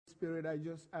Spirit, I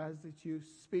just ask that you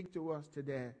speak to us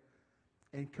today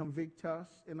and convict us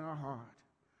in our heart.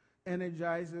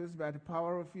 Energize us by the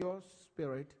power of your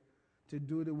Spirit to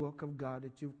do the work of God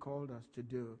that you've called us to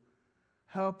do.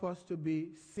 Help us to be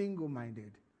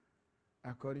single-minded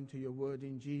according to your word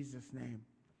in Jesus' name.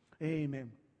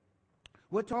 Amen.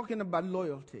 We're talking about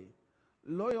loyalty.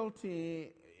 Loyalty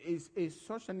is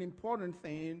such an important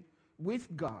thing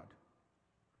with God.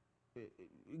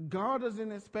 God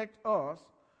doesn't expect us,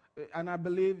 and I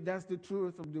believe that's the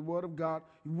truth of the word of God.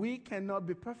 We cannot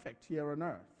be perfect here on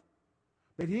earth,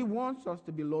 but he wants us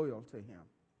to be loyal to him.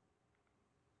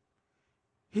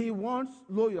 He wants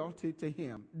loyalty to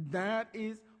him. That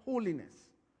is holiness.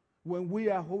 When we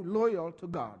are loyal to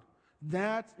God,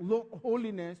 that's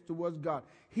holiness towards God.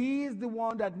 He is the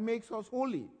one that makes us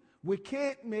holy. We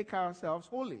can't make ourselves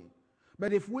holy.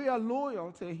 But if we are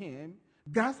loyal to him,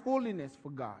 that's holiness for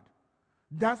God.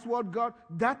 That's what God,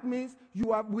 that means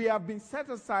we have been set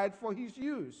aside for his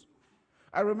use.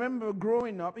 I remember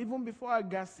growing up, even before I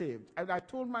got saved, I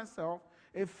told myself,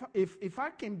 if I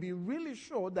can be really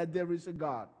sure that there is a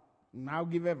God, I'll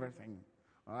give everything.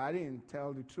 Well, I didn't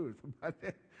tell the truth about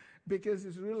that because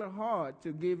it's really hard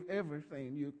to give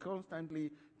everything. You're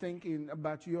constantly thinking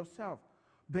about yourself.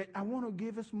 But I want to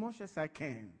give as much as I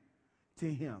can to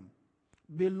him.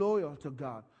 Be loyal to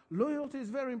God. Loyalty is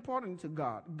very important to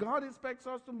God. God expects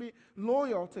us to be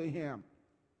loyal to him.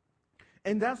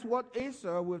 And that's what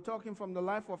Asa, we're talking from the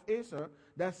life of Asa,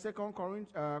 that's 2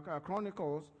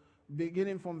 Chronicles,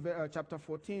 beginning from chapter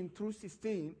 14 through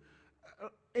 16.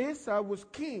 Asa was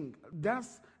king.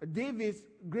 That's David's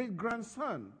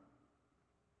great-grandson.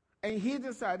 And he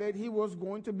decided he was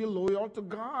going to be loyal to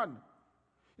God.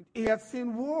 He had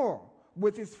seen war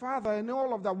with his father and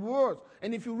all of the wars.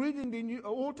 And if you read in the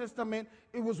Old Testament,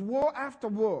 it was war after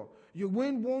war. You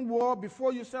win one war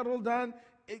before you settle down,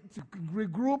 to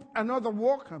regroup, another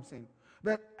war comes in.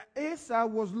 But Asa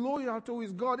was loyal to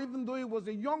his God. Even though he was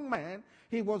a young man,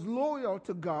 he was loyal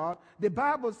to God. The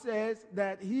Bible says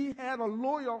that he had a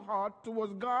loyal heart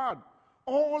towards God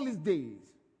all his days.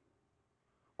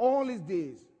 All his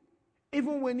days.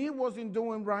 Even when he wasn't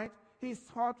doing right, his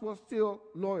heart was still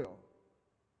loyal.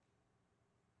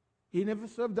 He never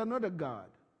served another God.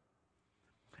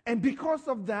 And because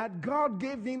of that, God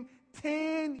gave him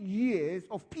 10 years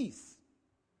of peace.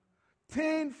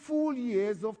 10 full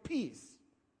years of peace.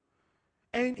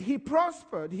 And he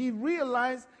prospered. He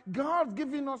realized God's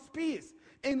giving us peace.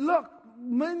 And look,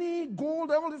 money,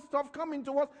 gold, all this stuff coming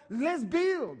to us. Let's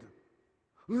build.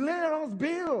 Let us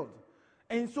build.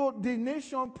 And so the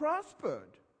nation prospered.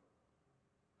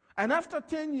 And after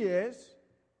 10 years,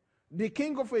 the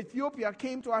king of Ethiopia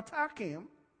came to attack him.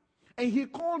 And he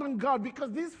called on God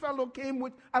because this fellow came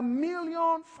with 1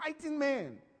 million fighting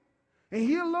men. And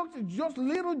he looked at just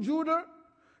little Judah.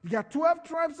 There are 12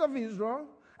 tribes of Israel.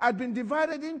 Had been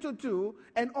divided into two.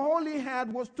 And all he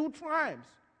had was 2 tribes.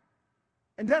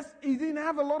 And he didn't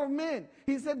have a lot of men.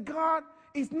 He said, God,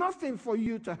 it's nothing for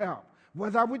you to help.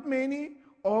 Whether with many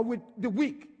or with the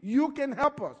weak. You can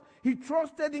help us. He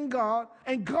trusted in God.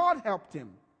 And God helped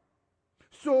him.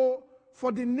 So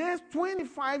for the next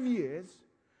 25 years,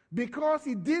 because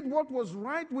he did what was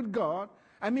right with God,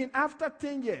 after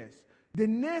 10 years, the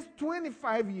next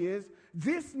 25 years,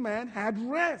 this man had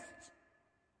rest,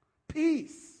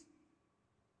 peace.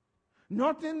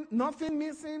 Nothing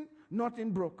missing,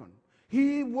 nothing broken.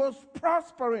 He was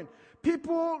prospering.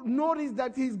 People noticed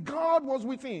that his God was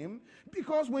with him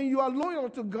because when you are loyal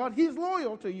to God, he's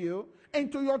loyal to you and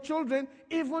to your children,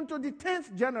 even to the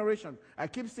 10th generation. I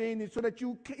keep saying it so that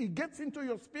it gets into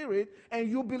your spirit and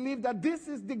you believe that this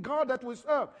is the God that we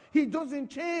serve. He doesn't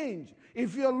change.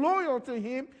 If you're loyal to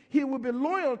him, he will be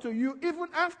loyal to you. Even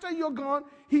after you're gone,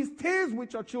 he stays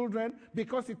with your children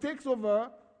because he takes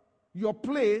over your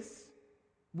place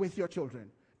with your children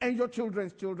and your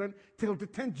children's children till the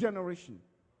 10th generation.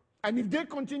 And if they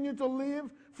continue to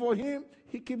live for him,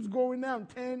 he keeps going down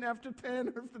 10 after 10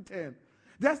 after 10.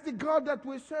 That's the God that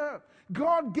we serve.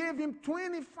 God gave him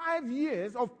 25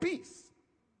 years of peace.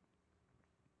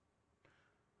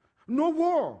 No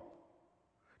war.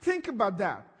 Think about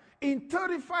that. In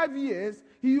 35 years,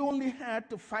 he only had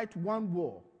to fight 1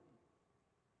 war.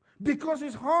 Because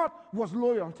his heart was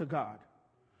loyal to God.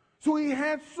 So he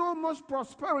had so much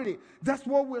prosperity. That's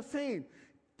what we're saying.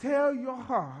 Tell your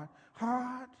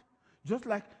heart, just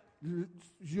like,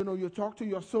 you talk to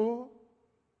your soul.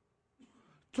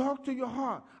 Talk to your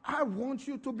heart. I want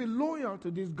you to be loyal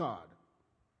to this God.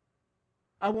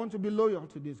 I want to be loyal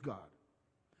to this God.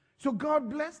 So God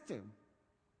blessed him.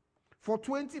 For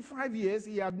 25 years,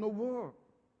 he had no war.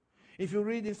 If you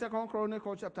read in 2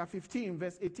 Chronicles chapter 15,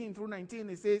 verse 18 through 19,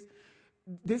 it says,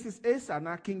 this is Asa,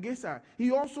 now King Asa.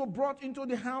 He also brought into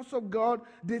the house of God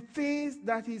the things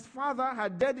that his father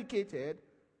had dedicated,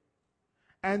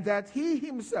 and that he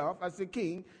himself, as a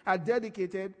king, had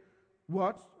dedicated.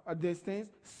 What are these things?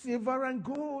 Silver and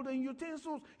gold and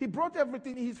utensils. He brought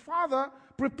everything his father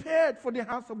prepared for the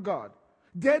house of God.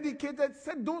 Dedicated,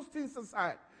 set those things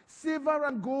aside. Silver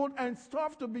and gold and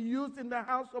stuff to be used in the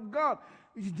house of God.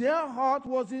 Their heart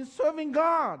was in serving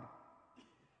God.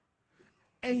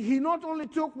 And he not only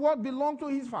took what belonged to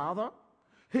his father,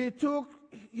 he took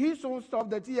his own stuff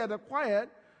that he had acquired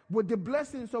with the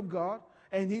blessings of God,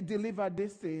 and he delivered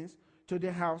these things to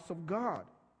the house of God.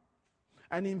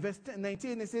 And in verse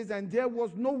 19 it says, and there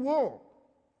was no war.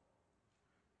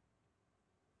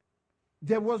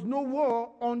 There was no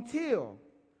war until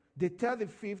the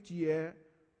 35th year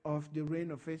of the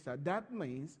reign of Asa. That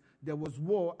means there was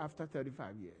war after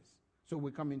 35 years. So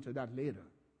we'll come into that later.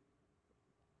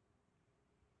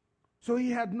 So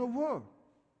he had no war.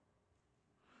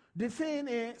 The thing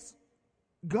is,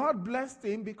 God blessed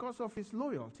him because of his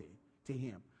loyalty to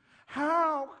him.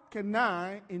 How can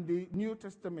I, in the New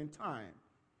Testament time,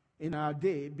 in our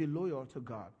day, be loyal to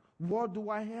God? What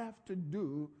do I have to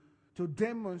do to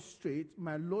demonstrate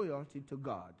my loyalty to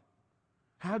God?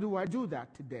 How do I do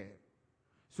that today?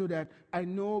 So that I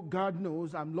know God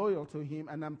knows I'm loyal to him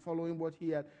and I'm following what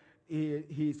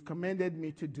he's commanded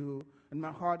me to do, and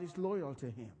my heart is loyal to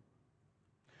him.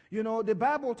 You know, the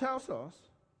Bible tells us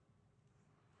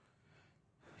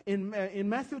in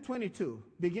Matthew 22,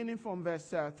 beginning from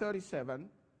verse 37,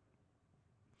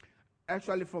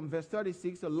 actually from verse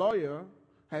 36, a lawyer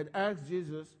had asked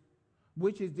Jesus,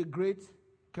 which is the great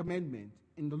commandment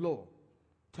in the law?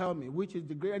 Tell me, which is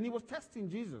the great? And he was testing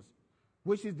Jesus.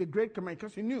 Which is the great commandment?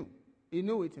 Because he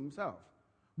knew it himself.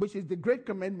 Which is the great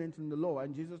commandment in the law?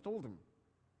 And Jesus told him,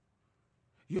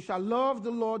 you shall love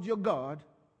the Lord your God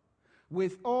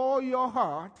with all your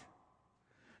heart,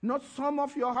 not some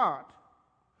of your heart.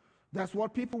 That's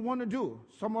what people want to do,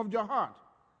 some of your heart.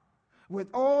 With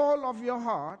all of your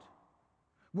heart,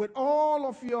 with all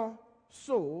of your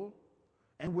soul,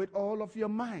 and with all of your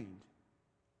mind.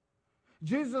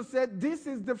 Jesus said, this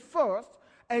is the first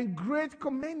and great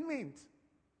commandment.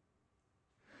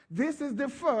 This is the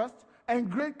first and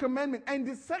great commandment. And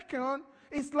the second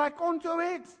is like unto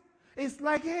it. It's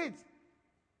like it.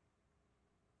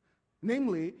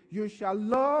 Namely, you shall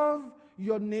love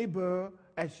your neighbor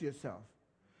as yourself.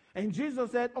 And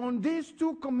Jesus said, on these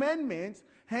two commandments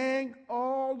hang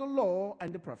all the law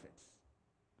and the prophets.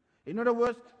 In other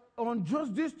words, on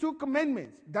just these two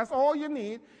commandments, that's all you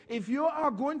need. If you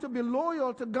are going to be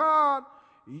loyal to God,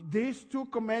 these two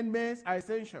commandments are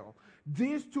essential.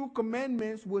 These two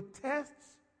commandments will test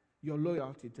your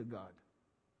loyalty to God.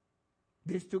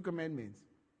 These two commandments.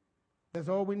 That's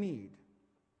all we need.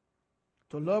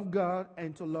 To love God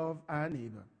and to love our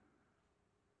neighbor.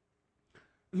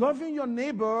 Loving your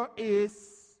neighbor is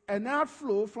an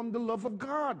outflow from the love of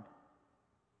God.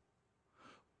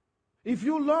 If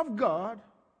you love God,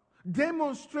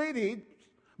 demonstrate it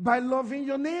by loving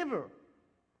your neighbor.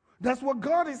 That's what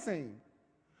God is saying.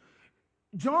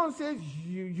 John says,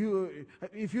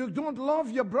 if you don't love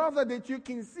your brother that you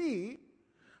can see,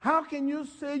 how can you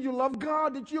say you love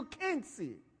God that you can't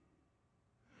see?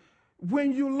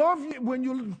 When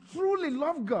you truly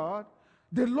love God,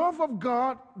 the love of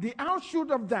God, the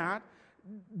outshoot of that,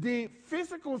 the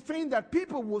physical thing that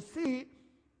people will see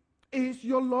is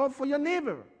your love for your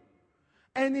neighbor.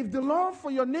 And if the love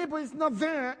for your neighbor is not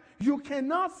there, you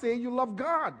cannot say you love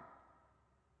God.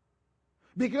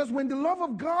 Because when the love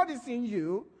of God is in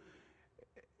you,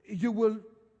 you will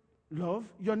love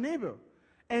your neighbor.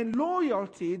 And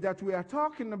loyalty that we are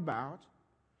talking about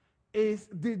is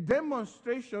the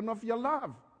demonstration of your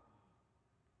love.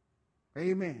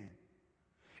 Amen.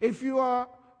 If you are,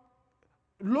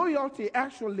 loyalty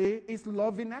actually is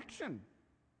love in action.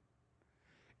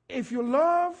 If you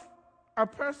love a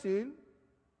person,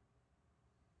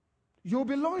 you'll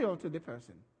be loyal to the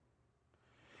person.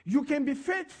 You can be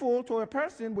faithful to a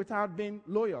person without being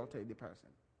loyal to the person.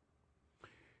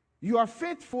 You are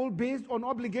faithful based on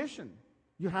obligation.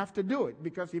 You have to do it,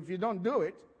 because if you don't do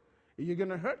it, you're going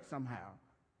to hurt somehow.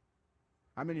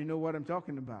 I mean, you know what I'm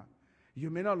talking about. You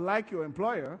may not like your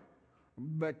employer,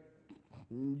 but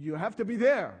you have to be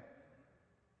there.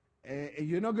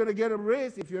 You're not going to get a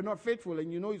raise if you're not faithful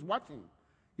and you know he's watching.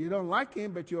 You don't like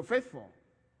him, but you're faithful.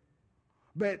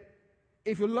 But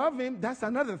if you love him, that's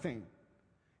another thing.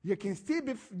 You can still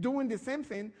be doing the same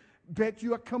thing, but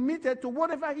you are committed to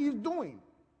whatever he's doing.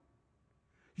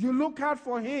 You look out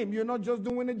for him. You're not just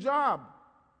doing a job.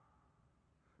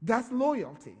 That's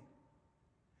loyalty.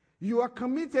 You are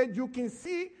committed. You can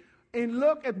see and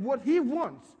look at what he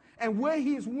wants and where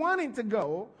he's wanting to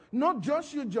go, not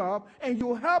just your job, and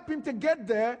you help him to get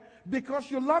there because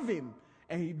you love him.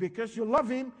 And because you love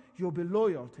him, you'll be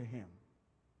loyal to him.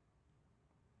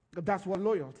 That's what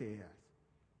loyalty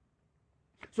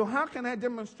is. So how can I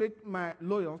demonstrate my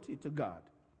loyalty to God?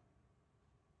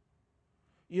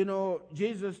 You know,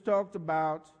 Jesus talked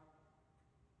about,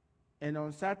 and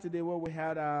on Saturday where we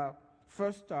had our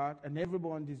first start, and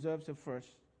everyone deserves a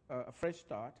fresh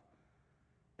start.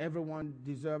 Everyone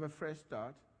deserves a fresh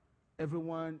start.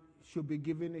 Everyone should be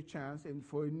given a chance and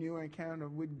for a new encounter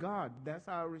with God. That's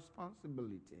our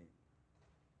responsibility.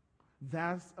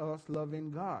 That's us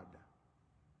loving God.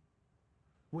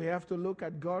 We have to look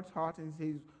at God's heart and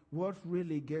say, what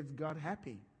really gets God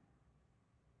happy?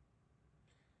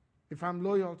 If I'm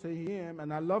loyal to him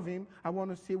and I love him, I want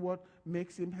to see what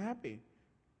makes him happy.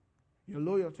 You're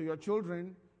loyal to your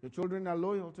children are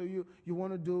loyal to you. You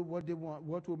want to do what they want,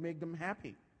 what will make them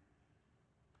happy.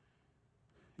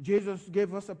 Jesus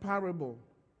gave us a parable.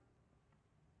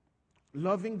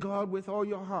 Loving God with all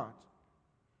your heart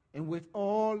and with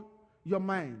all your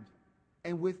mind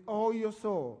and with all your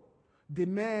soul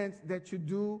demands that you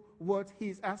do what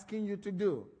he's asking you to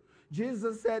do.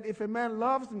 Jesus said, if a man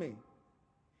loves me,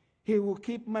 he will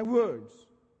keep my words.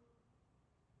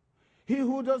 He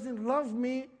who doesn't love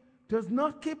me does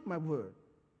not keep my word.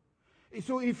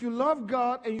 So if you love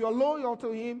God and you're loyal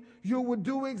to him, you will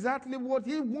do exactly what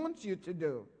he wants you to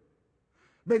do.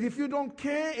 But if you don't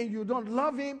care and you don't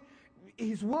love him,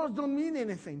 his words don't mean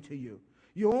anything to you.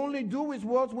 You only do his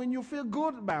words when you feel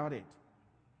good about it.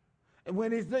 And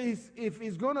when if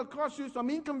it's going to cause you some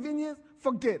inconvenience,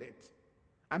 forget it.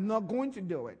 I'm not going to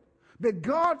do it. But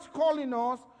God's calling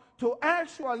us to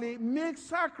actually make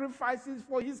sacrifices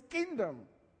for his kingdom.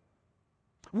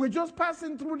 We're just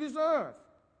passing through this earth.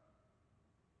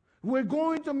 We're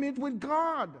going to meet with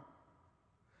God.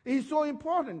 It's so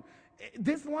important.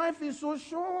 This life is so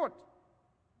short.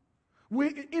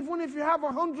 Even if you have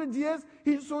 100 years,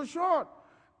 it's so short.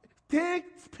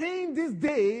 Spend these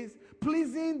days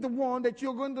pleasing the one that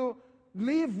you're going to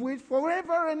live with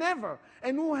forever and ever,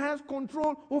 and who has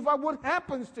control over what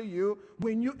happens to you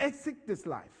when you exit this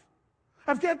life.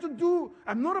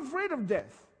 I'm not afraid of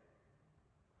death.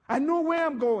 I know where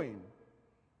I'm going.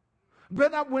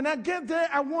 But when I get there,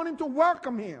 I want him to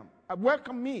welcome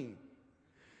me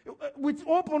with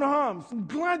open arms. I'm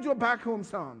glad you're back home,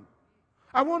 son.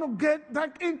 I want to get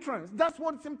that entrance. That's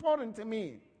what's important to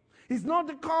me. It's not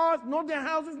the cars, not the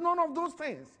houses, none of those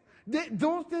things.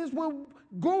 Those things will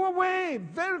go away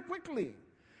very quickly.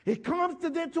 It comes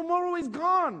today, tomorrow is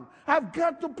gone. I've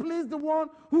got to please the one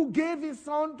who gave his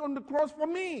son on the cross for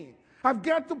me. I've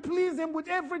got to please him with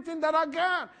everything that I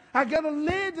got. I got to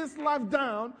lay this life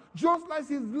down just like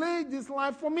he's laid this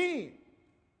life for me.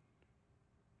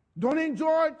 Don't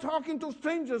enjoy talking to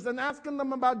strangers and asking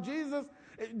them about Jesus.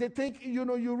 They think,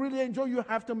 you really enjoy. You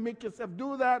have to make yourself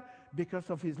do that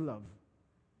because of his love.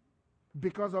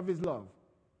 Because of his love.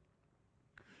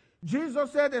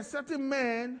 Jesus said a certain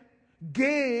man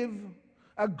gave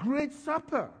a great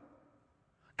supper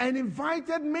and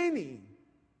invited many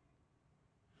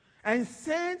and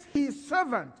sent his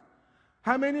servant.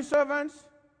 How many servants?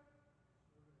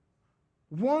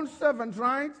 One servant,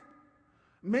 right?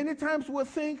 Many times we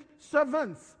think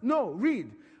servants. No,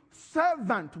 read.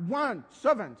 Servant, one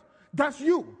servant. That's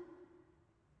you.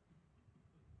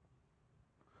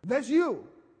 That's you.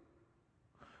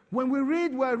 When we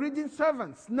read, we're reading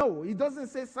servants. No, it doesn't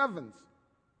say servants.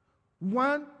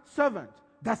 One servant.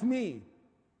 That's me.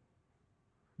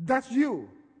 That's you.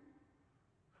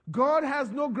 God has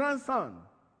no grandson.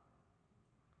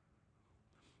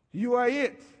 You are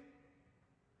it.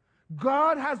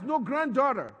 God has no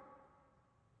granddaughter.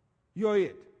 You're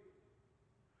it.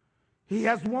 He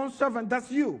has one servant. That's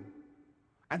you.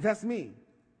 And that's me.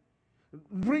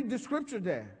 Read the scripture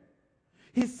there.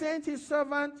 He sent his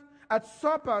servant at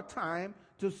supper time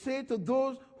to say to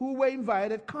those who were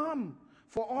invited, come,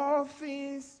 for all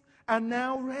things are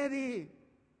now ready.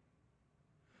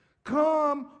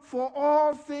 Come, for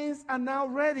all things are now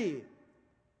ready.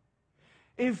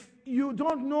 If you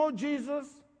don't know Jesus,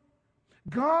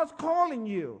 God's calling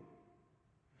you.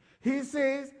 He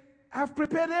says, I've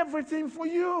prepared everything for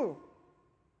you.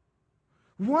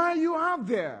 Why are you out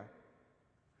there?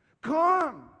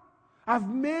 Come. I've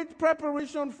made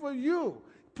preparation for you.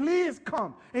 Please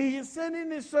come. And he's sending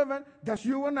his servant, that's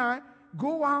you and I,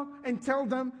 go out and tell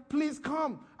them, please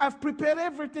come. I've prepared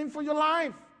everything for your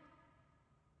life.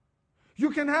 You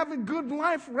can have a good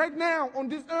life right now on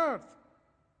this earth.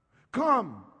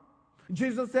 Come.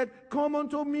 Jesus said, come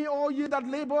unto me, all ye that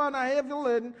labor and are heavy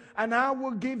laden, and I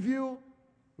will give you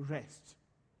rest.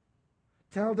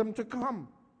 Tell them to come.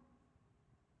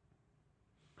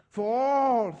 For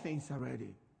all things are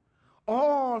ready.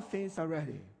 All things are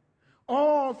ready.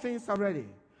 All things are ready.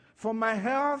 For my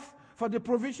health, for the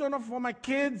provision for my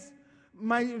kids,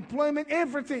 my employment,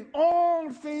 everything.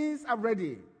 All things are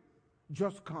ready.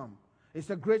 Just come. It's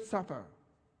a great supper.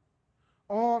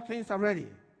 All things are ready.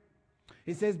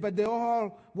 He says, but they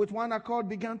all with one accord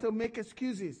began to make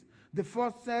excuses. The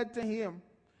first said to him,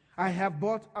 I have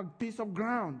bought a piece of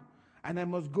ground, and I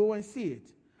must go and see it.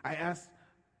 I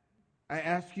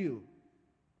ask you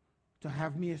to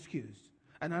have me excused.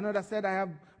 And another said, I have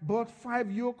bought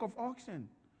 5 yoke of oxen,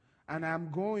 and I am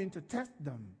going to test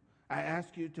them. I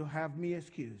ask you to have me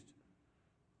excused.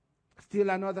 Still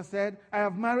another said, I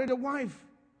have married a wife.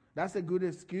 That's a good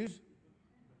excuse.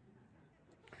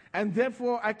 And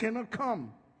therefore I cannot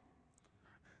come.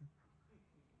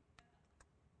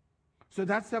 So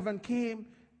that servant came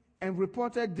and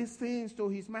reported these things to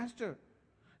his master.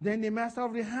 Then the master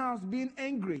of the house, being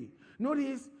angry,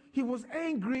 notice he was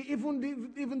angry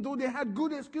even though they had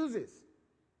good excuses.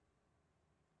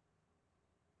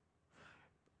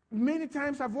 Many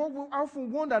times I've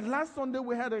often wondered, last Sunday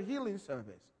we had a healing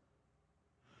service.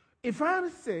 If I'm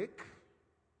sick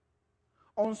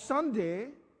on Sunday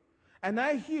and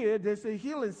I hear there's a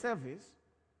healing service,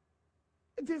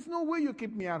 there's no way you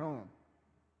keep me at home.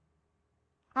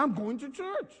 I'm going to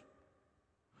church.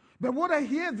 But what I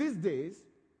hear these days,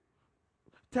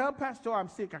 tell pastor I'm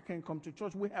sick, I can't come to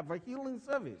church. We have a healing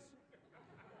service.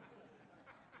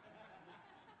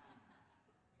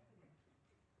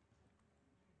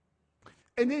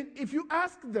 And then if you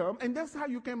ask them, and that's how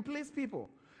you can place people.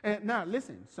 Now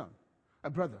listen, son, a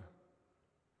brother.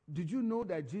 Did you know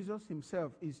that Jesus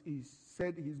himself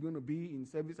said he's going to be in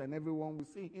service and everyone will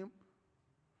see him?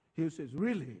 He says,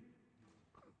 really?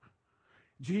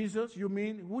 Jesus, you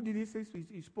mean, who did he say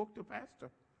he spoke to pastor?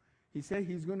 He said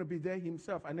he's going to be there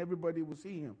himself and everybody will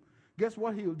see him. Guess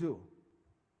what he'll do?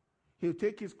 He'll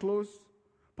take his clothes,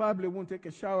 probably won't take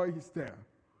a shower, he's there.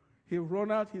 He'll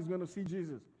run out, he's going to see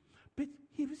Jesus. But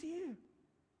he was here.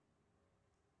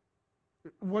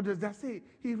 What does that say?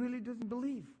 He really doesn't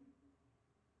believe.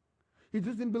 He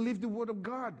doesn't believe the word of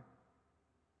God.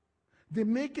 They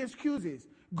make excuses,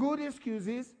 good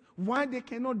excuses, why they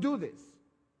cannot do this.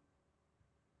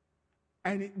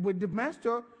 And with the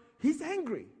master, he's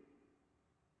angry.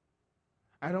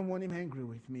 I don't want him angry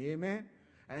with me, amen?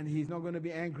 And he's not going to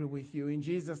be angry with you in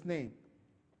Jesus' name.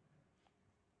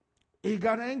 He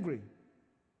got angry.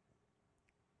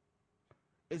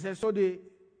 It says, so the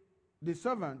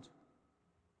servant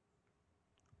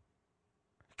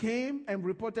came and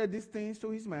reported these things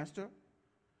to his master.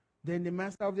 Then the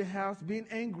master of the house, being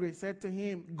angry, said to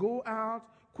him, go out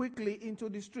quickly into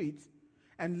the streets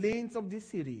and lanes of the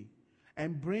city,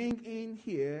 and bring in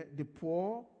here the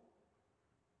poor,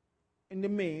 and the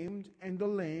maimed, and the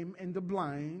lame, and the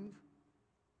blind.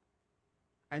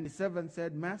 And the servant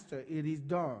said, Master, it is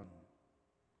done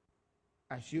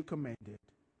as you commanded,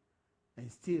 and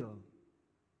still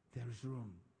there is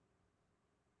room.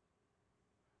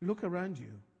 Look around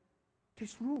you.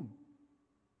 There's room.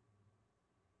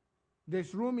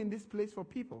 There's room in this place for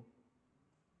people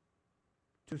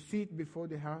to sit before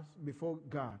the house, before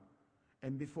God.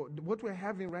 And before, what we're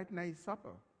having right now is supper,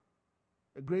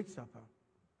 a great supper.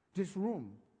 There's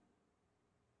room.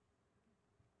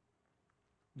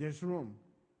 There's room.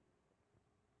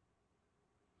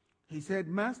 He said,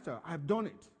 Master, I've done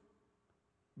it,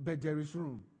 but there is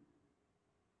room.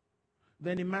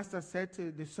 Then the master said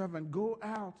to the servant, go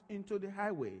out into the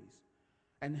highways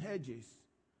and hedges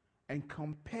and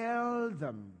compel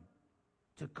them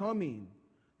to come in,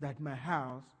 that my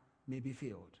house may be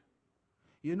filled.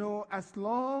 You know, as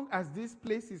long as this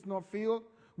place is not filled,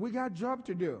 we got a job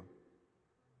to do.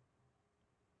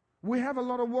 We have a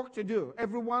lot of work to do,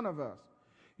 every one of us.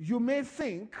 You may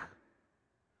think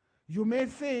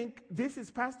this is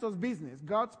pastor's business.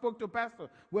 God spoke to pastor.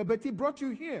 Well, but he brought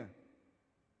you here.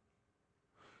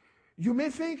 You may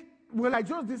think, well, I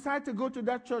just decided to go to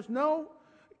that church. No,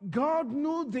 God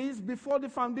knew this before the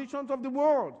foundations of the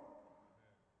world.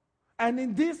 And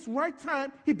in this right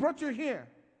time, he brought you here.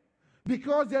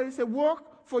 Because there is a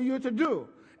work for you to do.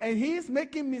 And he's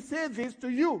making me say this to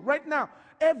you right now.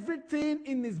 Everything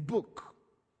in his book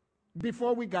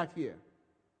before we got here.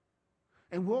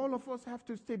 And all of us have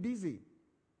to stay busy.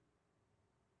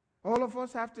 All of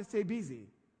us have to stay busy.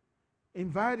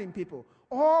 Inviting people.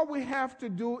 All we have to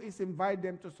do is invite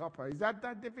them to supper. Is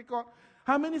that difficult?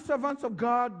 How many servants of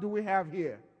God do we have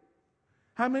here?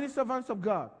 How many servants of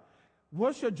God?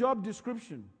 What's your job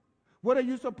description? What are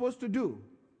you supposed to do?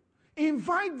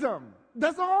 Invite them.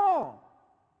 That's all.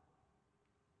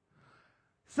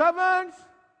 Servants,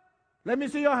 let me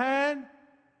see your hand.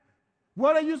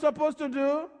 What are you supposed to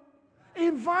do?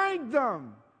 Invite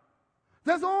them.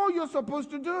 That's all you're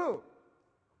supposed to do.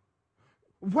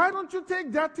 Why don't you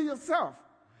take that to yourself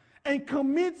and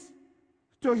commit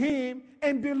to him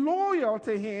and be loyal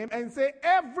to him and say,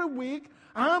 every week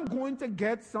I'm going to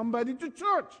get somebody to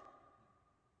church.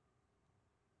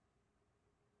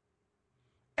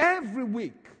 Every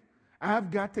week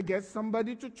I've got to get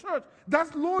somebody to church.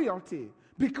 That's loyalty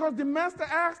because the master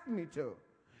asked me to.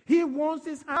 He wants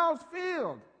his house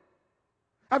filled.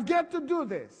 I've got to do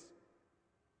this.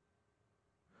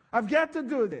 I've got to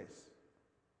do this.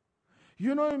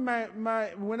 You know, in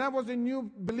when I was a new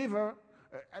believer,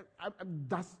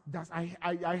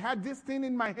 I had this thing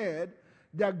in my head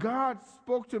that God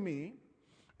spoke to me.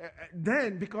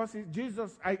 Then, because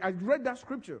Jesus, I read that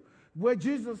scripture where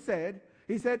Jesus said,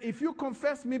 he said, if you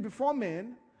confess me before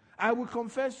men, I will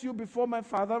confess you before my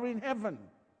Father in heaven.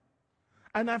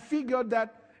 And I figured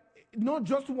that not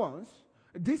just once,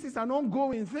 this is an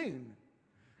ongoing thing.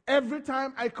 Every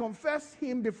time I confess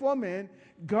him before men,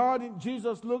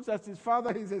 Jesus looks at his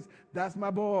Father, he says, that's my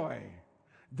boy.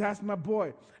 That's my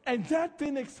boy. And that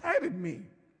thing excited me.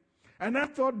 And I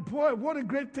thought, boy, what a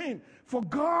great thing. For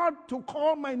God to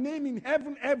call my name in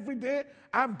heaven every day,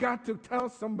 I've got to tell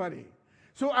somebody.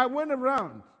 So I went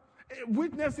around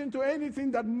witnessing to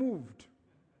anything that moved.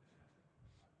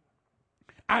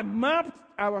 I mapped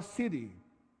our city.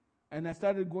 And I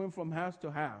started going from house to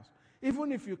house.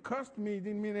 Even if you cursed me, it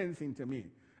didn't mean anything to me.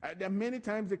 There are many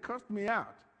times they cursed me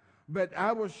out. But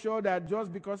I was sure that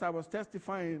just because I was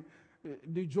testifying,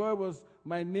 the joy was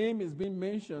my name is being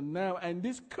mentioned now. And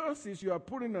these curses you are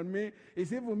putting on me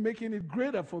is even making it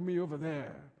greater for me over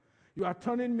there. You are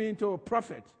turning me into a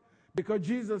prophet. Because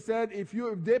Jesus said,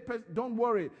 don't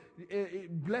worry,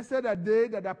 blessed are they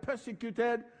that are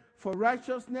persecuted for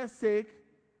righteousness' sake.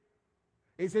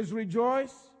 It says,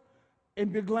 rejoice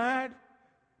and be glad,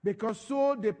 because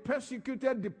so they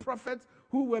persecuted the prophets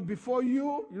who were before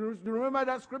you. You remember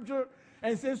that scripture?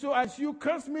 And says, so as you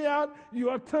curse me out, you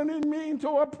are turning me into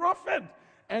a prophet.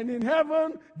 And in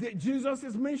heaven, Jesus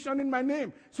is mentioning my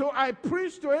name. So I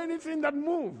preached to anything that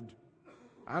moved.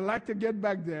 I like to get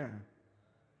back there.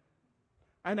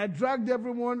 And I dragged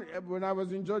everyone. When I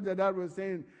was in Georgia, Dad was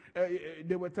saying,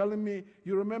 they were telling me,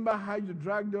 you remember how you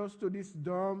dragged us to this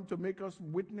dorm to make us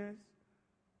witness?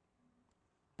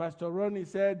 Pastor Ronnie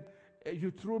said, you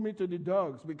threw me to the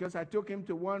dogs because I took him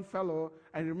to one fellow.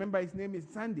 I remember his name is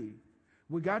Sandy.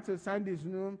 We got to Sandy's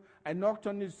room. I knocked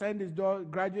on Sandy's door,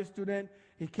 graduate student.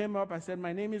 He came up. I said,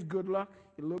 my name is Goodluck.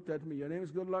 He looked at me. Your name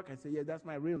is Goodluck? I said, yeah, that's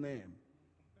my real name.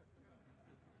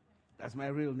 That's my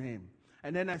real name.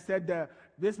 And then I said,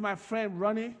 this is my friend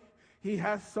Ronnie. He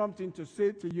has something to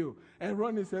say to you. And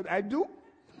Ronnie said, I do?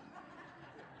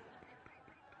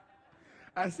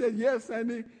 I said, yes,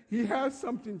 Sandy, he has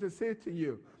something to say to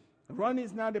you. Ronnie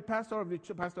is now the pastor of the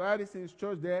church, Pastor Addison's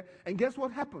church there. And guess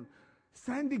what happened?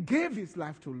 Sandy gave his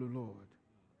life to the Lord.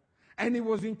 And he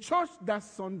was in church that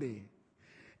Sunday.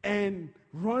 And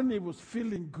Ronnie was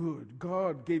feeling good.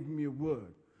 God gave me a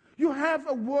word. You have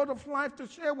a word of life to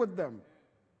share with them.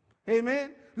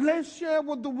 Amen. Let's share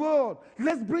with the world.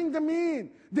 Let's bring them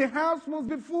in. The house must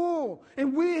be full.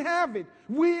 And we have it.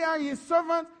 We are his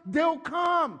servants. They'll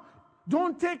come.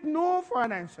 Don't take no for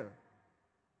an answer.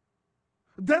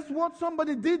 That's what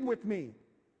somebody did with me.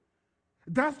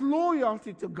 That's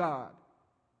loyalty to God.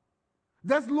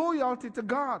 That's loyalty to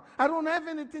God. I don't have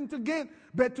anything to gain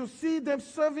but to see them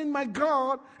serving my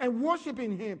God and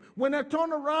worshiping him. When I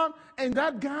turn around and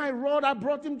that guy, Rod, I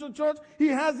brought him to church, he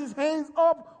has his hands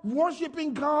up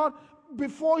worshiping God.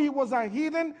 Before he was a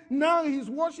heathen, now he's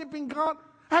worshiping God.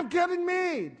 I'm getting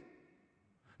made.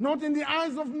 Not in the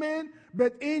eyes of men,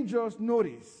 but angels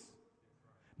notice.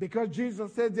 Because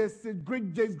Jesus said there's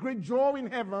great joy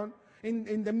in heaven,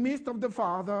 in the midst of the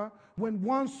Father, when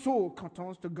one soul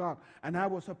turns to God. And I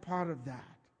was a part of that.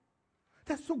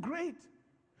 That's so great.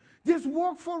 There's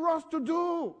work for us to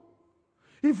do.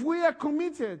 If we are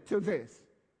committed to this,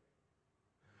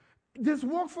 there's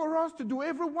work for us to do,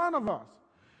 every one of us.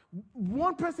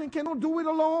 One person cannot do it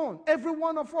alone. Every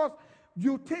one of us,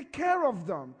 you take care of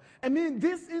them. I mean,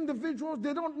 these individuals,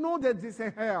 they don't know that this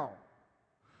is hell.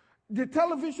 The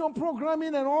television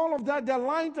programming and all of that, they're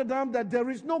lying to them that there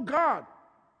is no God.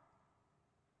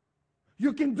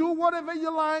 You can do whatever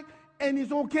you like and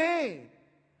it's okay.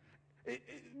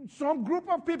 Some group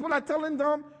of people are telling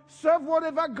them, serve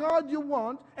whatever God you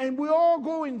want, and we're all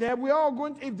going there. We're all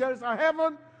going, if there's a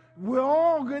heaven, we're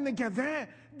all going to get there.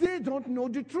 They don't know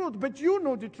the truth, but you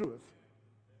know the truth.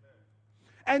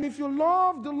 And if you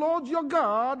love the Lord your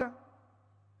God,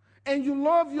 and you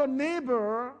love your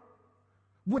neighbor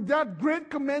with that great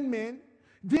commandment,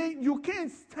 then you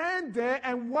can't stand there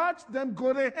and watch them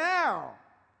go to hell.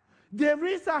 There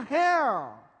is a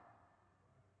hell.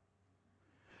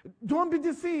 Don't be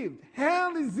deceived.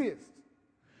 Hell exists.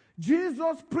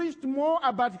 Jesus preached more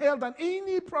about hell than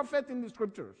any prophet in the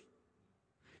scriptures.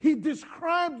 He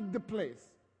described the place.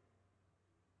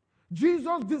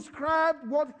 Jesus described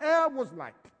what hell was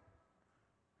like.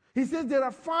 He says there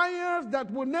are fires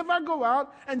that will never go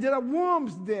out, and there are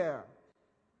worms there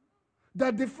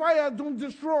that the fire don't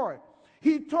destroy.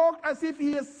 He talked as if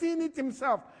he has seen it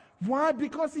himself. Why?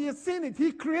 Because he has seen it.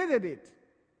 He created it.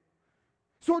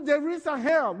 So there is a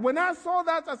hell. When I saw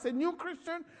that as a new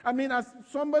Christian, as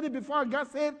somebody before I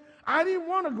got saved, I didn't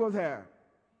want to go there.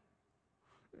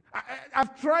 I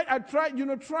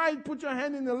tried, put your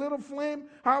hand in a little flame,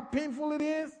 how painful it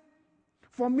is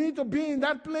for me to be in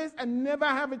that place and never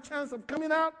have a chance of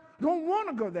coming out. Don't want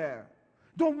to go there.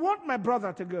 Don't want my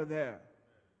brother to go there.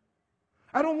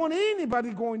 I don't want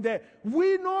anybody going there.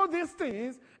 We know these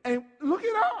things, and look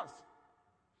at us.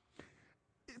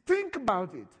 Think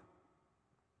about it.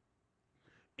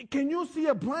 Can you see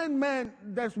a blind man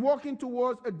that's walking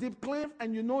towards a deep cliff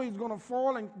and you know he's going to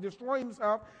fall and destroy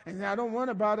himself and say, I don't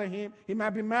want to bother him. He might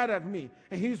be mad at me.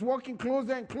 And he's walking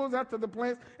closer and closer to the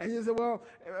place and you say, well,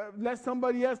 let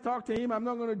somebody else talk to him. I'm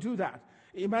not going to do that.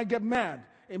 He might get mad.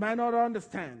 He might not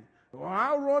understand. Well,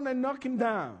 I'll run and knock him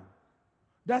down.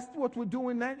 That's what we do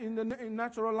in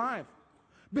natural life.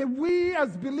 But we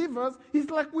as believers,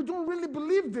 it's like we don't really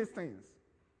believe these things.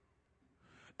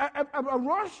 A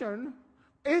Russian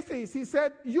atheist, he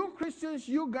said, you Christians,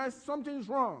 you guys, something's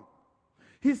wrong.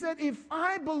 He said, if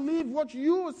I believe what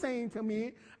you are saying to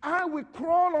me, I will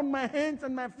crawl on my hands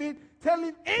and my feet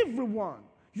telling everyone.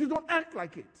 You don't act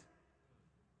like it.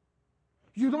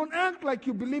 You don't act like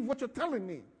you believe what you're telling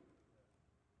me.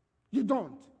 You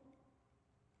don't.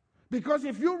 Because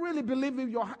if you really believe it,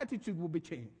 your attitude will be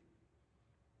changed.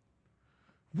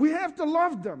 We have to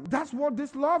love them. That's what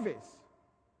this love is.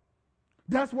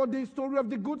 That's what the story of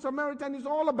the Good Samaritan is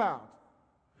all about.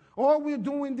 All we're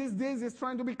doing these days is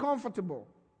trying to be comfortable.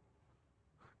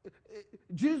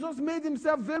 Jesus made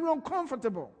himself very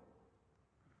uncomfortable.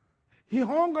 He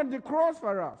hung on the cross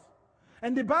for us.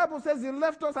 And the Bible says he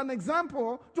left us an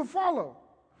example to follow.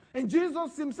 And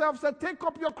Jesus himself said, take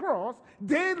up your cross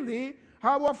daily.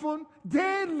 How often?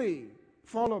 Daily.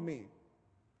 Follow me.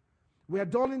 We are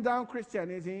dulling down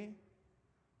Christianity.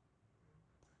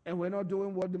 And we're not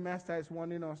doing what the Master is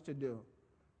wanting us to do.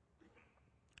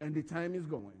 And the time is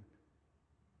going.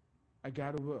 I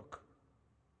got to work.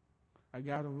 I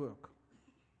got to work.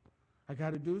 I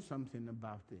got to do something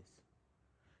about this.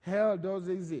 Hell does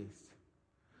exist.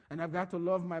 And I've got to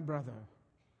love my brother.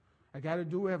 I got to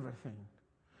do everything.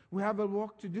 We have a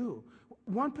work to do.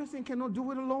 One person cannot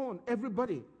do it alone.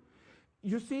 Everybody.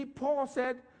 You see, Paul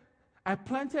said, I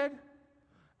planted,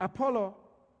 Apollos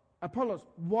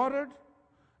watered,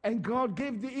 and God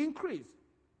gave the increase.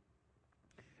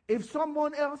 If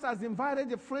someone else has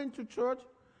invited a friend to church,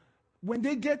 when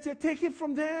they get there, take it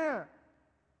from there.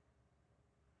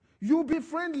 You be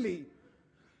friendly.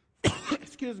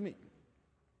 Excuse me.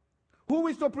 Who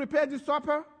is to prepare the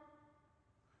supper?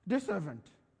 The servant.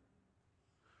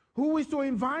 Who is to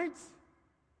invite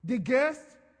the guest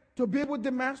to be with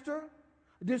the master?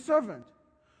 The servant.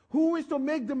 Who is to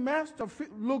make the master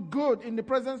look good in the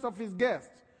presence of his guests?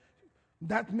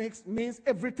 That means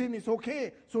everything is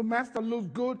okay. So master looks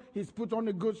good, he's put on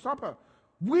a good supper.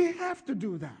 We have to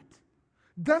do that.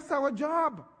 That's our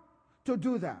job, to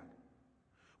do that.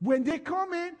 When they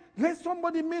come in, let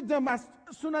somebody meet them as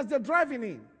soon as they're driving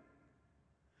in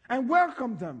and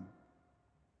welcome them.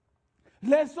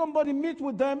 Let somebody meet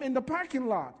with them in the parking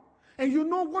lot. And you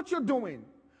know what you're doing.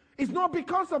 It's not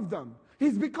because of them.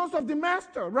 It's because of the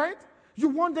master, right? You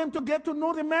want them to get to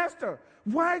know the master.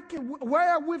 Why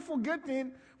are we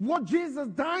forgetting what Jesus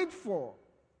died for?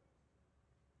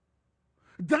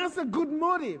 That's a good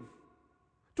motive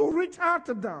to reach out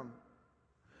to them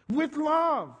with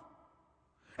love.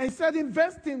 Instead,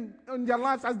 investing in their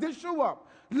lives as they show up.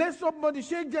 Let somebody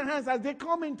shake their hands as they're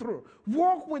coming through.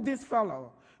 Walk with this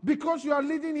fellow because you are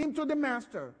leading him to the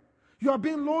master. You are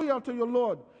being loyal to your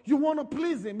Lord. You want to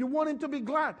please him. You want him to be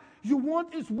glad. You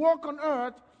want his work on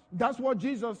earth. That's what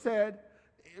Jesus said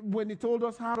when he told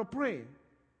us how to pray.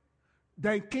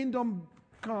 Thy kingdom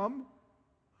come,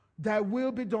 thy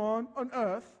will be done on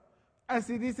earth as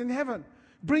it is in heaven.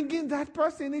 Bringing that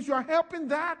person is you're helping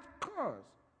that cause,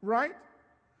 right?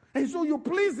 And so you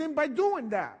please him by doing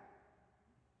that.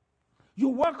 You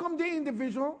welcome the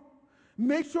individual.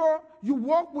 Make sure you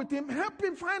walk with him. Help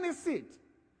him find a seat.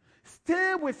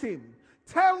 Stay with him.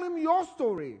 Tell him your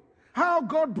story. How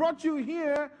God brought you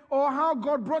here, or how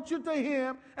God brought you to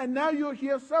him, and now you're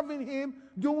here serving him,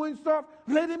 doing stuff.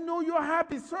 Let him know you're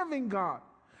happy serving God.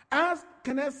 Ask,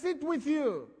 can I sit with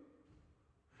you?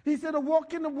 Instead of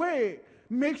walking away,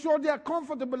 make sure they are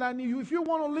comfortable. And if you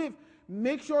want to leave,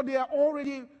 make sure they are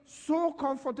already so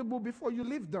comfortable before you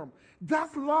leave them.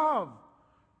 That's love.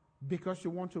 Because you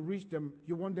want to reach them,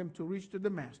 you want them to reach to the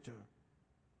master.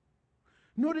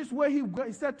 Notice where he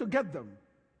said to get them.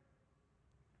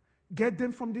 Get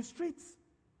them from the streets,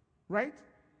 right?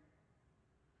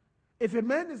 If a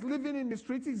man is living in the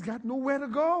streets, he's got nowhere to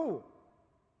go,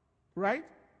 right?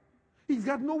 He's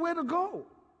got nowhere to go.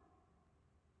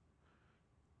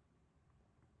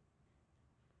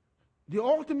 The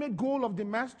ultimate goal of the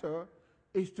master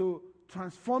is to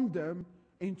transform them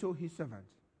into his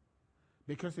servants,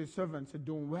 because his servants are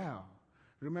doing well.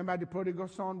 Remember the prodigal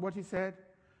son, what he said?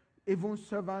 Even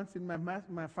servants in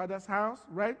my father's house,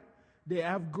 right? They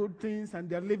have good things and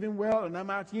they're living well, and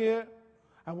I'm out here.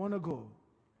 I want to go.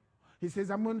 He says,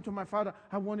 I'm going to my father.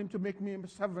 I want him to make me a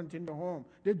servant in the home.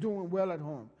 They're doing well at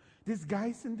home. This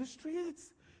guy's in the streets.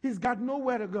 He's got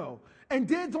nowhere to go. And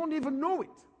they don't even know it.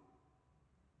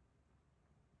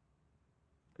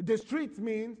 The streets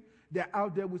means they're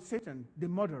out there with Satan, the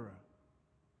murderer.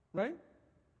 Right?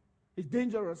 It's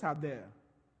dangerous out there.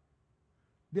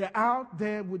 They're out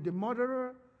there with the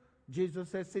murderer. Jesus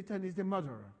says Satan is the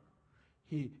murderer.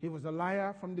 He was a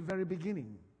liar from the very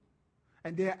beginning.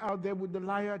 And they're out there with the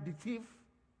liar, the thief,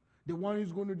 the one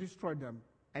who's going to destroy them.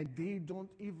 And they don't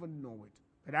even know it.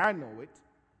 But I know it.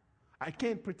 I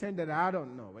can't pretend that I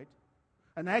don't know it.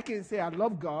 And I can say I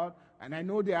love God, and I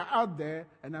know they are out there,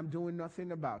 and I'm doing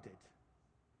nothing about it.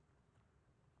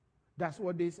 That's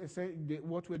what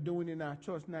what we're doing in our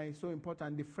church now is so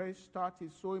important. The fresh start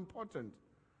is so important.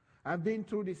 I've been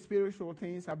through the spiritual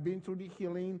things. I've been through the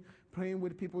healing, praying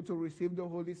with people to receive the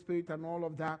Holy Spirit and all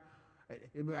of that.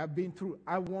 I've been through.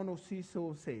 I want to see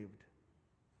souls saved.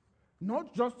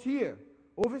 Not just here,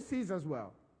 overseas as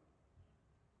well.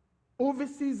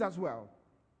 Overseas as well.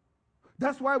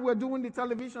 That's why we're doing the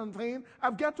television thing.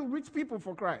 I've got to reach people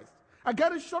for Christ. I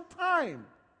got a short time.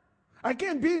 I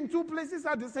can't be in two places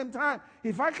at the same time.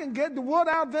 If I can get the word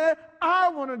out there, I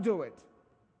want to do it.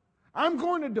 I'm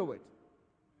going to do it.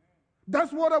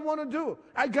 That's what I want to do.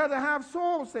 I got to have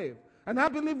souls saved. And I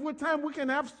believe with time we can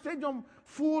have stadium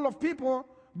full of people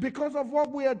because of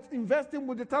what we are investing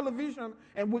with the television,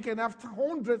 and we can have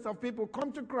hundreds of people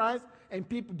come to Christ and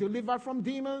people delivered from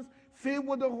demons, filled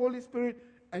with the Holy Spirit,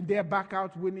 and they're back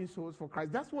out winning souls for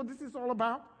Christ. That's what this is all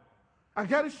about. I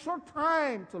got a short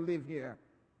time to live here.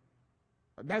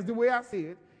 That's the way I see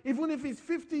it. Even if it's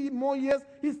 50 more years,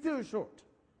 it's still short.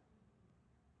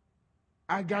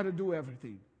 I got to do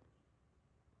everything.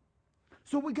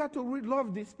 So we got to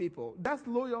love these people. That's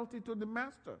loyalty to the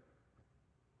master.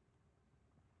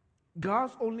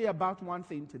 God's only about one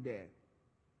thing today.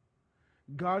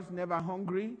 God's never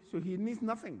hungry, so he needs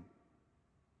nothing.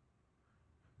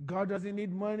 God doesn't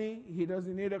need money. He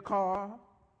doesn't need a car.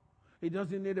 He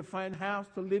doesn't need a fine house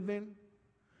to live in.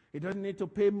 He doesn't need to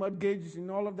pay mortgages and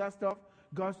all of that stuff.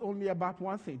 God's only about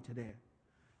one thing today.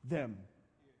 Them.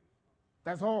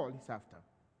 That's all he's after.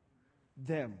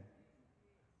 Them.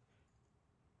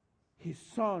 His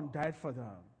son died for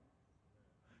them.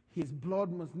 His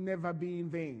blood must never be in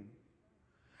vain.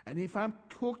 And if I'm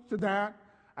hooked to that,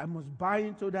 I must buy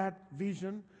into that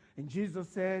vision. And Jesus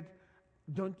said,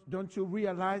 don't you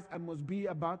realize I must be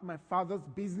about my Father's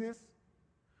business?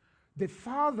 The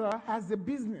Father has a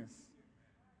business.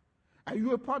 Are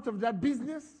you a part of that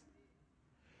business?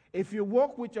 If you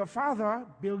work with your father,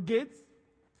 Bill Gates,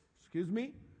 he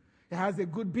has a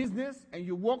good business, and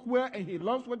you work well, and he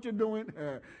loves what you're doing,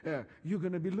 you're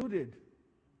going to be looted.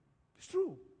 It's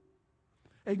true.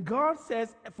 And God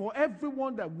says, for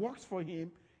everyone that works for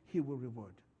him, he will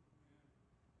reward.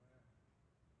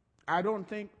 I don't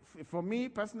think, for me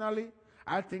personally,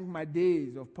 I think my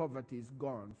days of poverty is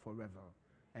gone forever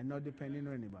and not depending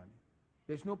on anybody.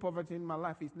 There's no poverty in my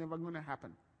life. It's never going to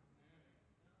happen.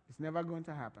 It's never going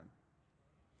to happen.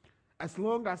 As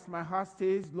long as my heart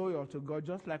stays loyal to God,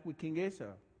 just like with King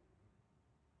Asa.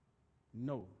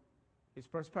 No. It's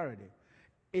prosperity.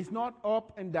 It's not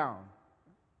up and down.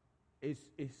 It's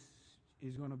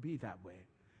going to be that way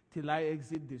till I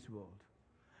exit this world.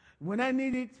 When I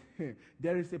need it,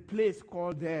 there is a place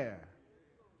called there.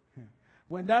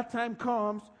 When that time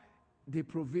comes, the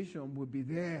provision will be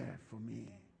there for me.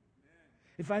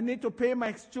 If I need to pay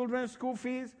my children's school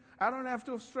fees, I don't have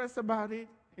to stress about it.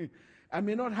 I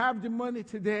may not have the money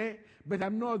today, but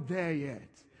I'm not there yet.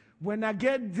 When I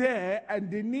get there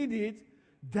and they need it,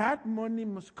 that money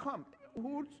must come.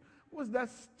 What's that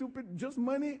stupid? Just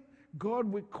money?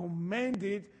 God will command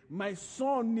it. My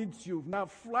son needs you. Now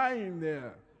fly in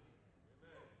there.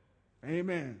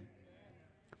 Amen.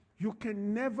 You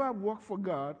can never work for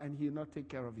God and He will not take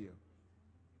care of you.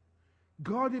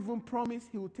 God even promised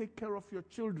He will take care of your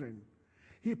children.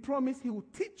 He promised He will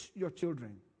teach your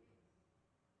children.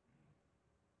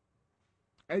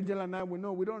 Angel and I, we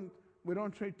know we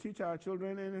don't teach our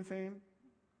children anything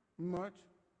much.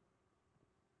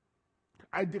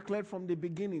 I declared from the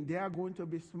beginning, they are going to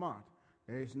be smart.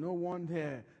 There is no one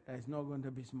there that is not going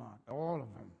to be smart. All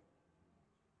of them.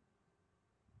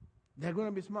 They're going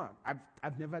to be smart.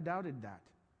 I've never doubted that.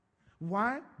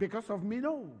 Why? Because of me?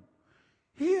 No.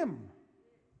 Him.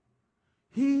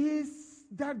 He is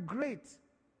that great.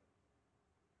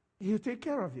 He'll take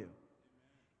care of you.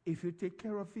 If you take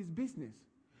care of His business.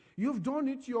 You've done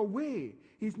it your way.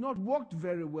 It's not worked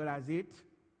very well as it.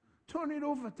 Turn it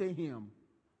over to Him.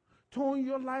 Turn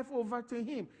your life over to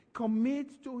Him.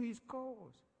 Commit to His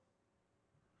cause.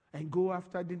 And go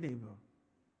after the neighbor.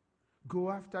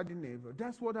 Go after the neighbor.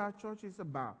 That's what our church is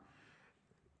about.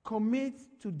 Commit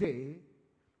today.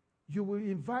 You will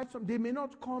invite some. They may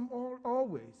not come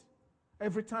always.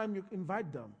 Every time you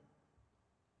invite them.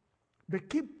 But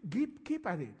keep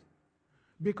at it.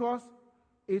 Because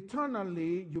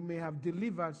eternally you may have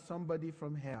delivered somebody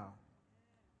from hell.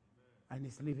 And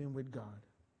is living with God.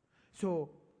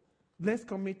 So let's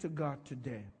commit to God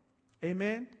today.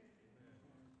 Amen?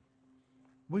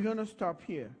 We're going to stop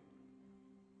here.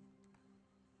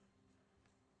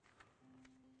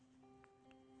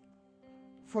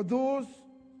 For those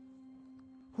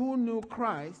who know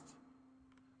Christ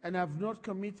and have not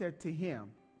committed to Him,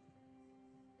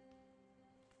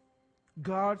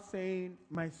 God saying,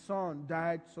 my son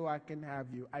died so I can have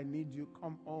you. I need you.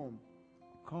 Come home.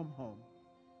 Come home.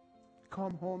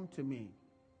 Come home to me.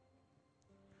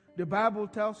 The Bible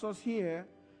tells us here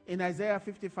in Isaiah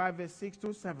 55 verse 6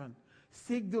 to 7,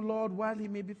 seek the Lord while He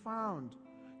may be found.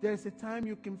 There is a time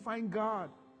you can find God.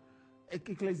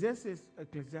 Ecclesiastes,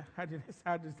 how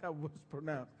does that word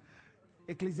pronounced?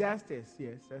 Ecclesiastes,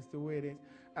 yes, that's the way it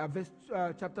is.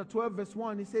 Chapter 12 verse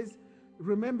 1, it says,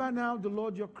 remember now the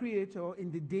Lord your Creator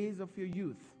in the days of your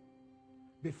youth,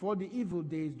 before the evil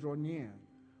days draw near,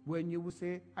 when you will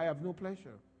say, I have no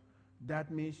pleasure.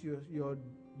 That means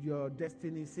your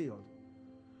destiny is sealed.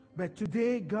 But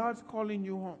today, God's calling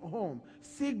you home.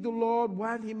 Seek the Lord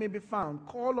while He may be found.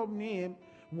 Call on Him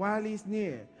while He's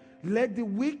near. Let the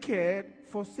wicked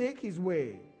forsake his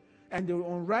way, and the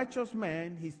unrighteous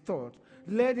man his thought.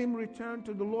 Let him return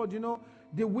to the Lord. You know,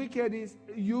 the wicked is,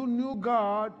 you knew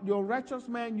God, you're a righteous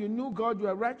man, you knew God,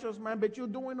 you're a righteous man, but you're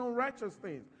doing unrighteous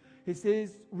things. He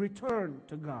says, return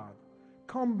to God.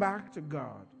 Come back to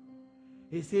God.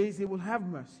 He says He will have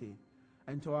mercy,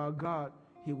 and to our God,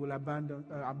 He will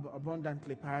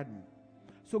abundantly pardon.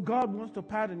 So God wants to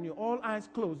pardon you. All eyes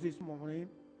closed this morning.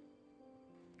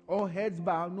 All heads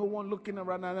bowed, no one looking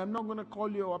around. And I'm not going to call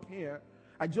you up here.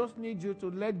 I just need you to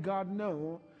let God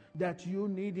know that you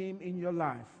need Him in your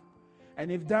life.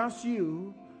 And if that's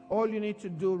you, all you need to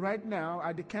do right now,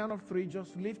 at the count of 3,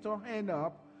 just lift your hand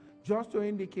up, just to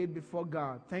indicate before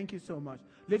God. Thank you so much.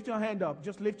 Lift your hand up.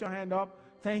 Just lift your hand up.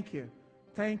 Thank you.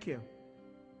 Thank you.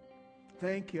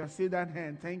 Thank you. I see that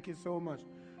hand. Thank you so much.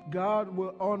 God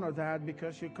will honor that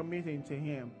because you're committing to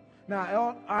Him. Now,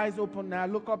 all eyes open now.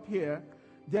 Look up here.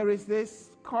 There is this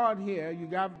card here. You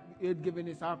have it given.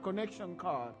 It's our connection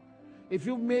card. If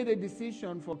you've made a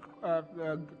decision for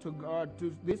to God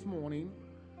this morning,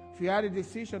 if you had a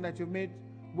decision that you made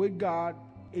with God,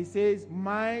 it says,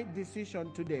 my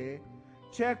decision today.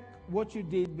 Check what you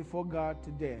did before God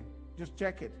today. Just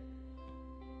check it.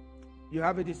 You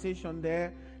have a decision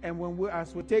there. And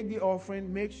as we take the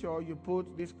offering, make sure you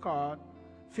put this card,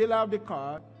 fill out the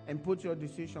card, and put your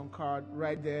decision card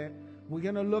right there. We're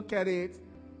going to look at it,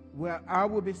 where I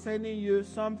will be sending you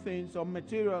some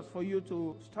materials for you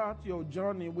to start your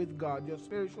journey with God, your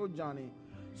spiritual journey.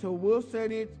 So we'll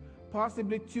send it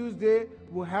possibly Tuesday.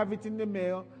 We'll have it in the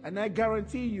mail. And I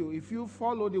guarantee you, if you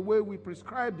follow the way we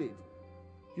prescribed it,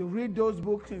 you read those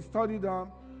books and study them,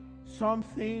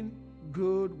 something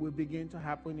good will begin to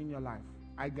happen in your life.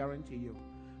 I guarantee you.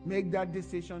 Make that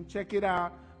decision. Check it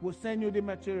out. We'll send you the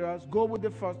materials. Go with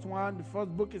the first one. The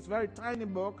first book is a very tiny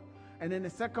book. And then the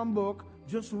second book,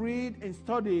 just read and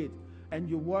study it. And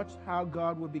you watch how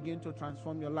God will begin to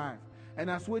transform your life. And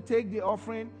as we take the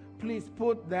offering, please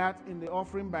put that in the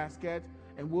offering basket.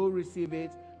 And we'll receive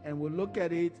it. And we'll look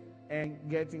at it and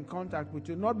get in contact with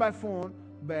you. Not by phone,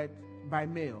 but by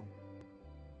mail.